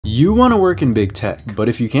You want to work in big tech, but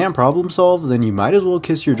if you can't problem solve, then you might as well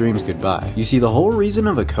kiss your dreams goodbye. You see, the whole reason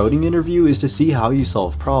of a coding interview is to see how you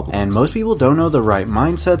solve problems, and most people don't know the right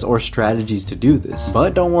mindsets or strategies to do this.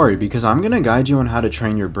 But don't worry, because I'm gonna guide you on how to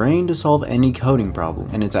train your brain to solve any coding problem,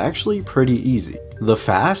 and it's actually pretty easy. The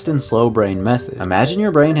fast and slow brain method. Imagine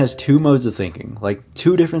your brain has two modes of thinking, like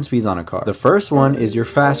two different speeds on a car. The first one is your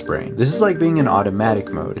fast brain. This is like being in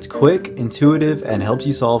automatic mode. It's quick, intuitive, and helps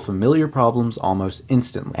you solve familiar problems almost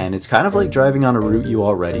instantly. And it's kind of like driving on a route you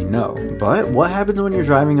already know. But what happens when you're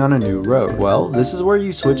driving on a new road? Well, this is where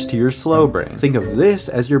you switch to your slow brain. Think of this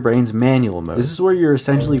as your brain's manual mode. This is where you're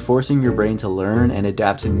essentially forcing your brain to learn and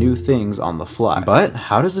adapt to new things on the fly. But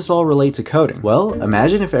how does this all relate to coding? Well,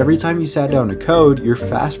 imagine if every time you sat down to code, your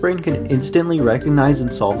fast brain could instantly recognize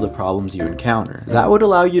and solve the problems you encounter. That would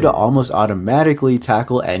allow you to almost automatically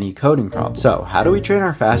tackle any coding problem. So, how do we train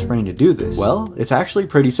our fast brain to do this? Well, it's actually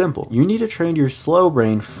pretty simple. You need to train your slow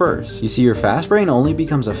brain first. You see, your fast brain only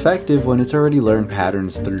becomes effective when it's already learned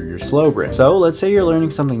patterns through your slow brain. So, let's say you're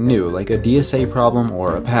learning something new, like a DSA problem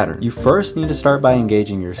or a pattern. You first need to start by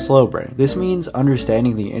engaging your slow brain. This means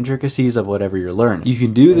understanding the intricacies of whatever you're learning. You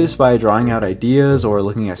can do this by drawing out ideas or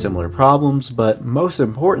looking at similar problems, but most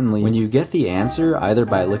importantly, when you get the answer, either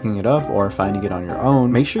by looking it up or finding it on your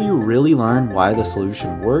own, make sure you really learn why the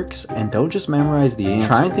solution works and don't just memorize the answer.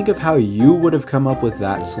 Try and think of how you would have come up with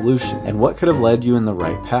that solution and what could have led you in the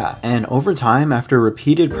right path. And over time, after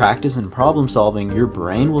repeated practice and problem solving, your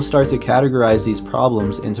brain will start to categorize these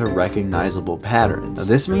problems into recognizable patterns. Now,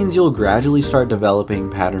 this means you'll gradually start developing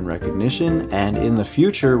pattern recognition, and in the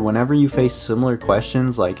future, whenever you face similar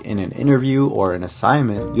questions like in an interview or an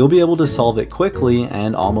assignment, you'll be able to solve it quickly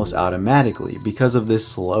and almost automatically because of this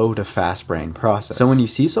slow to fast brain process. So when you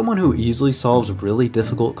see someone who easily solves really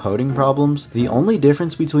difficult coding problems, the only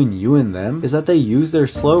difference between you and them is that they use their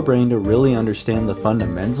slow brain to really understand the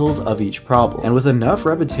fundamentals of each problem. And with enough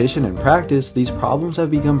repetition and practice, these problems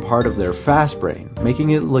have become part of their fast brain,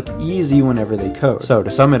 making it look easy whenever they code. So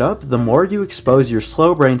to sum it up, the more you expose your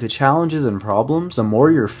slow brain to challenges and problems, the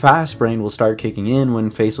more your fast brain will start kicking in when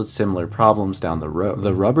faced with similar problems down the road.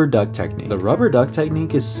 The rubber duck technique. The rubber duck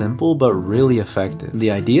technique is simple but really effective.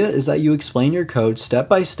 The idea is that you explain your code step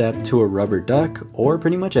by step to a rubber duck, or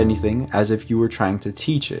pretty much anything, as if you were trying to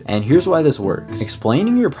teach it. And here's why this works.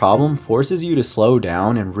 Explaining your problem forces you to slow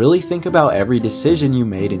down and really think about every decision you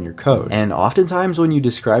made in your code. And oftentimes when you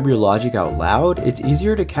describe your logic out loud, it's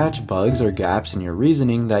easier to catch bugs or gaps in your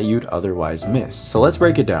reasoning that you'd otherwise miss. So let's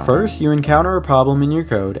break it down. First, you encounter a problem in your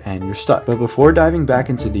code and you're stuck. But before diving back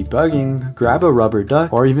into debugging, grab a rubber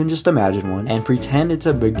duck, or even just imagine one, and pretend it's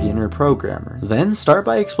a beginner programmer. Then start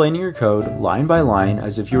by explaining your code line by line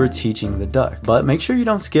as if you were teaching the duck. But make sure you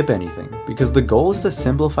don't skip anything, because the goal is to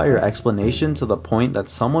simplify your explanation to the point that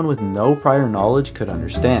someone with no prior knowledge could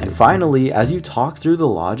understand. And finally, as you talk through the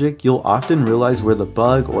logic, you'll often realize where the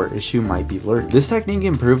bug or issue might be lurking. This technique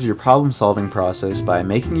improves your problem solving process by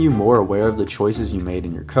making you more aware of the choices you made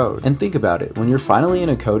in your code. And think about it, when you're finally in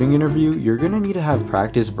a coding interview, you're gonna need to have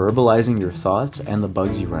practice verbalizing your thoughts and the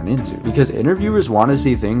bugs you run into, because interviewers want to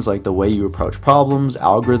see things like the way you approach problems,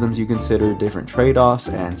 algorithms you consider, different trade-offs,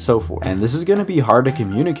 and so forth. And this is going to be hard to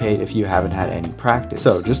communicate if you haven't had any practice.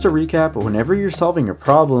 So just to recap, whenever you're solving a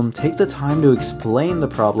problem, take the time to explain the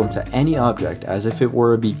problem to any object as if it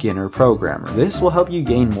were a beginner programmer. This will help you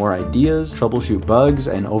gain more ideas, troubleshoot bugs,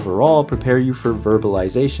 and overall prepare you for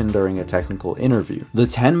verbalization during a technical interview. The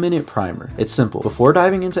 10-minute primer. It's simple. Before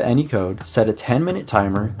diving into any code, set a 10-minute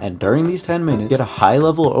timer, and during these 10 minutes, get a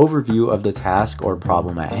high-level overview of the task or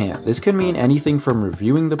problem at hand. This could mean anything from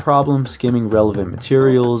reviewing the problem, skimming relevant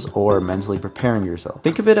materials, or mentally preparing yourself.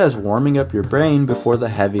 Think of it as warming up your brain before the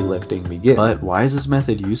heavy lifting begins. But why is this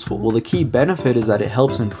method useful? Well, the key benefit is that it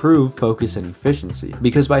helps improve focus and efficiency.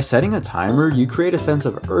 Because by setting a timer, you create a sense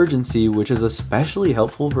of urgency, which is especially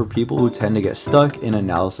helpful for people who tend to get stuck in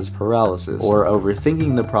analysis paralysis or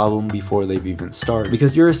overthinking the problem before they've even started.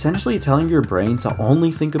 Because you're essentially telling your brain to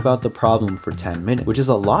only think about the problem for 10 minutes, which is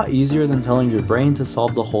a lot easier than telling your brain to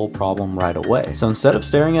solve the whole problem right away. So instead of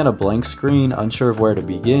staring at a blank screen unsure of where to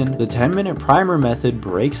begin, the 10-minute primer method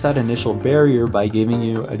breaks that initial barrier by giving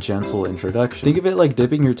you a gentle introduction. Think of it like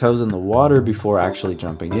dipping your toes in the water before actually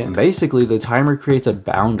jumping in. Basically, the timer creates a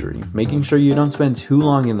boundary, making sure you don't spend too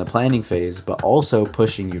long in the planning phase, but also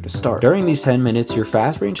pushing you to start. During these 10 minutes, your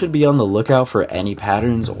fast brain should be on the lookout for any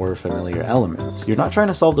patterns or familiar elements. You're not trying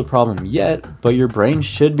to solve the problem yet, but your brain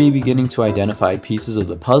should be beginning to identify pieces of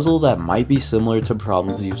the puzzle that might be similar to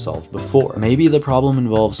problems you've solved before. Maybe the problem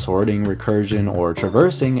involves sorting, recursion, or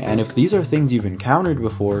traversing, and if these are things you've encountered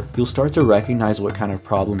before, you'll start to recognize what kind of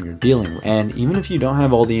problem you're dealing with. And even if you don't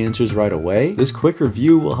have all the answers right away, this quick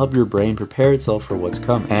review will help your brain prepare itself for what's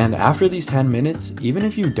coming. And after these 10 minutes, even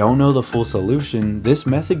if you don't know the full solution, this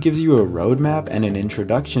method gives you a roadmap and an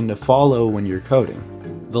introduction to follow when you're coding.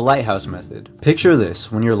 The Lighthouse Method. Picture this: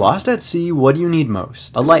 when you're lost at sea, what do you need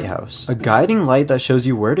most? A lighthouse. A guiding light that shows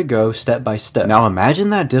you where to go step by step. Now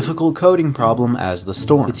imagine that difficult coding problem as the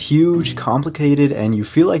storm. It's huge, complicated, and you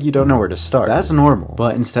feel like you don't know where to start. That's normal.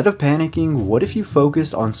 But instead of panicking, what if you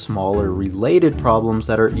focused on smaller, related problems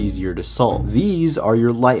that are easier to solve? These are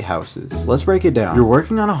your lighthouses. Let's break it down. You're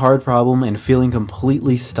working on a hard problem and feeling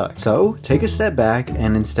completely stuck. So, take a step back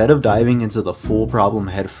and instead of diving into the full problem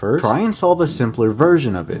head first, try and solve a simpler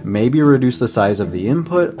version of it. Maybe reduce the size of the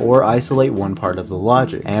input or isolate one part of the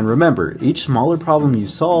logic. And remember, each smaller problem you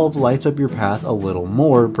solve lights up your path a little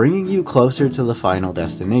more, bringing you closer to the final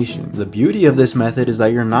destination. The beauty of this method is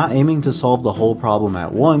that you're not aiming to solve the whole problem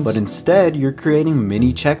at once, but instead you're creating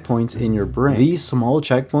mini checkpoints in your brain. These small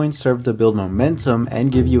checkpoints serve to build momentum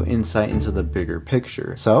and give you insight into the bigger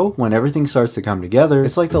picture. So, when everything starts to come together,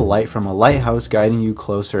 it's like the light from a lighthouse guiding you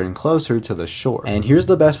closer and closer to the shore. And here's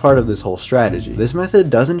the best part of this whole strategy. This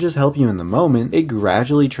method doesn't just help you in the moment, it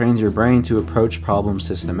gradually trains your brain to approach problems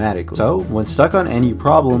systematically. So, when stuck on any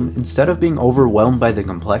problem, instead of being overwhelmed by the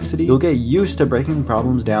complexity, you'll get used to breaking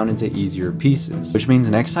problems down into easier pieces. Which means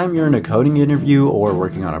next time you're in a coding interview or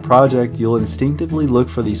working on a project, you'll instinctively look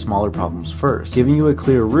for these smaller problems first, giving you a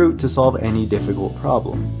clear route to solve any difficult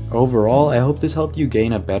problem. Overall, I hope this helped you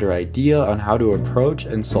gain a better idea on how to approach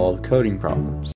and solve coding problems.